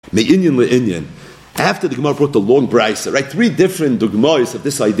Me'inyan le'inyan. After the Gemara brought the long brisa, right? 3 different dogmas of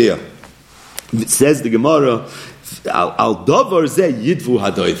this idea. It says the Gemara, al davar zeh yidvu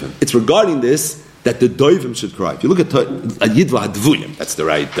hadoivim. It's regarding this that the doivim should cry. If you look at yidvu hadvuyim, that's the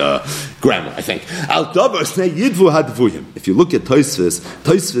right grammar, I think. Al davar zeh yidvu hadvuyim. If you look at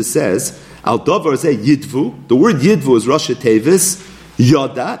Tosfos says al davar zeh yidvu. The word yidvu is Rosh Tevis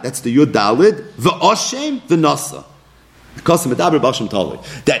Yoda. That's the Yud Dalid. V'oshem v'nasa.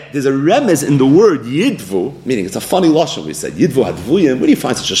 That there's a remez in the word yidvu, meaning it's a funny lashon. We said yidvu hadvuyim. Where do you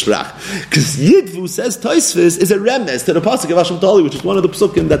find such a sprach? Because yidvu, says Tosfos, is a remez to the pasuk of Hashem Tali, which is one of the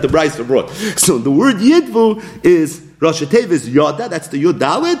psukim that the Brisa brought. So the word yidvu is Rosh Tevis Yoda. That's the Yud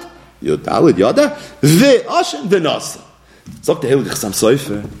Dalid Yoda. Ve'ashem v'nasa. So the Hilchos Chassam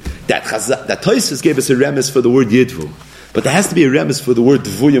Sofer that Tosfos gave us a remez for the word yidvu. But there has to be a remes for the word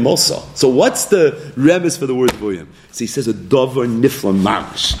dvuyim also. So what's the remes for the word dvuyim? So he says a dover nifla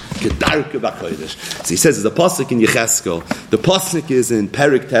mamash, kedarke b'kodesh. So he says there's a pasuk in Yecheskel. The pasuk is in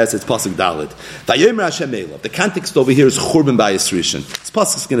Perik Tes. It's pasuk Dalet. Vayomer Hashem Elav. The context over here is Churban Bayis Rishon. This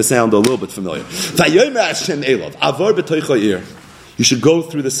pasuk is going to sound a little bit familiar. Vayomer Hashem Elav. Avar b'toicha ir. You should go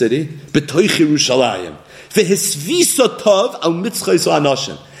through the city. B'toich Yerushalayim. V'hisvisa tov al mitzchos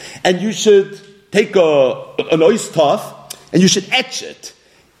ha'anashim. And you should take an ois tov, and you should etch it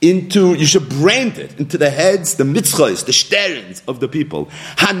you should brand it into the heads, the mitzchos, the shterins of the people.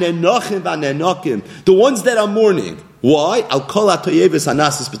 Hanenochim v'hanenokim, the ones that are mourning. Why? Al kol ha'toyeves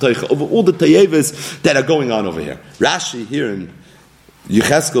hanasis b'toicha, over all the toyeves that are going on over here. Rashi here in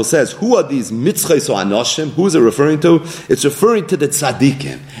Yecheskel says, who are these mitzchos or anoshim? Who is it referring to? It's referring to the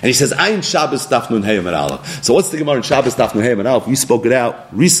tzaddikim. And he says, Ayin Shabbos Daf Nun Hey Amar Aleph. So what's the Gemara in Shabbos Daf Nun Hey Amar Aleph? We spoke it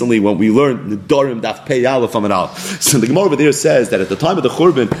out recently when we learned Nedarim Daf Pei Aleph Amar Aleph. So the Gemara over there says that at the time of the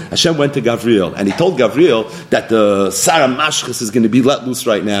Churban, Hashem went to Gavriel, and he told Gavriel that the Sarah Mashchus is going to be let loose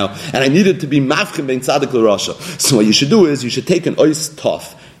right now, and I needed to be mafkim bein tzaddik l'rasha. So what you should do is, you should take an ois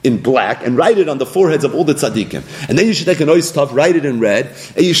tov in black and write it on the foreheads of all the tzaddikim. And then you should take an ois tov, write it in red,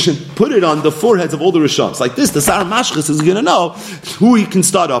 and you should put it on the foreheads of all the rishons. Like this, the Sarah Mashchus is going to know who he can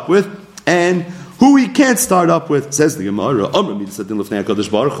start up with and who he can't start up with. Says the Gemara,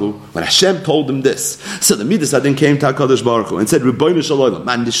 when Hashem told him this, so the Midas Adin came to HaKadosh Baruch Hu and said,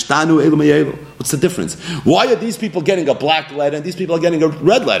 what's the difference? Why are these people getting a black letter and these people are getting a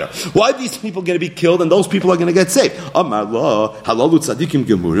red letter? Why are these people going to be killed and those people are going to get saved? What do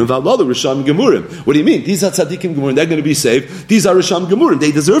you mean? These are tzaddikim gemurim, they're going to be saved. These are risham gemurim,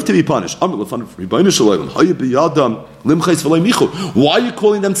 they deserve to be punished. Why are you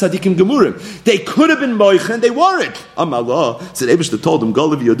calling them tzaddikim gemurim? They could have been moich and they weren't. Said Eibishter told him,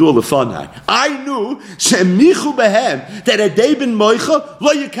 I knew that had they been moicha,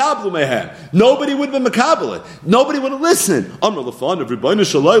 lo yikablu mehem. Nobody would have been makabel. Nobody would have listened.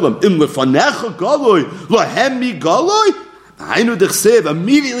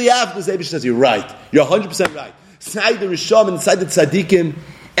 Immediately after this, Eibishter says, you're right. You're 100% right. Side the Risham and side the Tzadikim,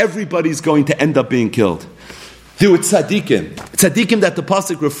 everybody's going to end up being killed. There were tzaddikim. Tzaddikim that the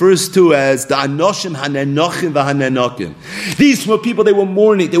pasuk refers to as the anoshim hanenochim v'hanenokim. These were people, they were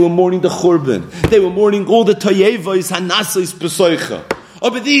mourning. They were mourning the churban. They were mourning all the toyevos, hanasos, pesoicha. Oh,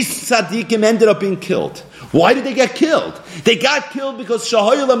 but these tzaddikim ended up being killed. Why did they get killed? They got killed because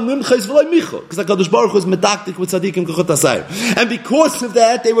shahoylam nimchais v'lay micho. Because HaKadosh Baruch Hu was medaktik with tzaddikim k'chot asayir. And because of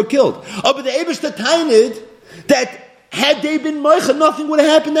that, they were killed. Oh, but the Eibishter tained that had they been moicha, nothing would have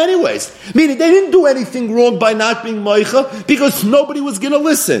happened anyways. Meaning they didn't do anything wrong by not being moicha because nobody was going to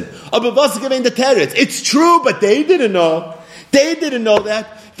listen. It's true, but they didn't know. They didn't know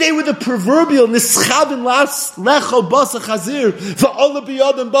that. They were the proverbial nischavin lecho basa chazir v'ola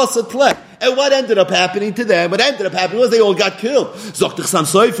biyadam basa tlek. And what ended up happening to them? What ended up happening was they all got killed. Zochtich Chassam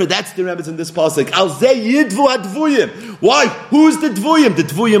Sofer, that's the remnants in this pasuk. Al zeh yidvu advuyim. Why? Who's the dvuyim? The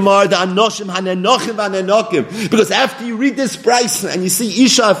dvuyim are the anoshim hanenochim v'hanenokim. Because after you read this price and you see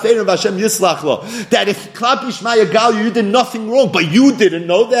Isha Aferim v'Hashem Yislach lo, that if Klap Yishma Yagal, you did nothing wrong, but you didn't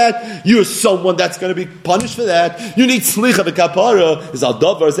know that, you're someone that's going to be punished for that. You need slicha v'kapara. Is al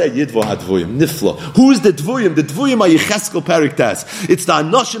davar zeh yidvu advuyim. Niflo. Who's the dvuyim? The dvuyim are Yecheskel Perik Tes. It's the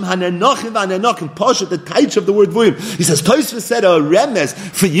anoshim hanenochim v'hanenokim. Pasha, the taich of the word dvuyim. He says, Tosfos said a remes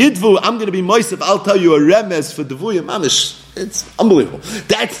for yidvu, I'm going to be moisef, I'll tell you a remes for dvuyim. It's unbelievable.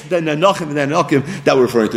 That's the nanachim and nanakim that we're referring to.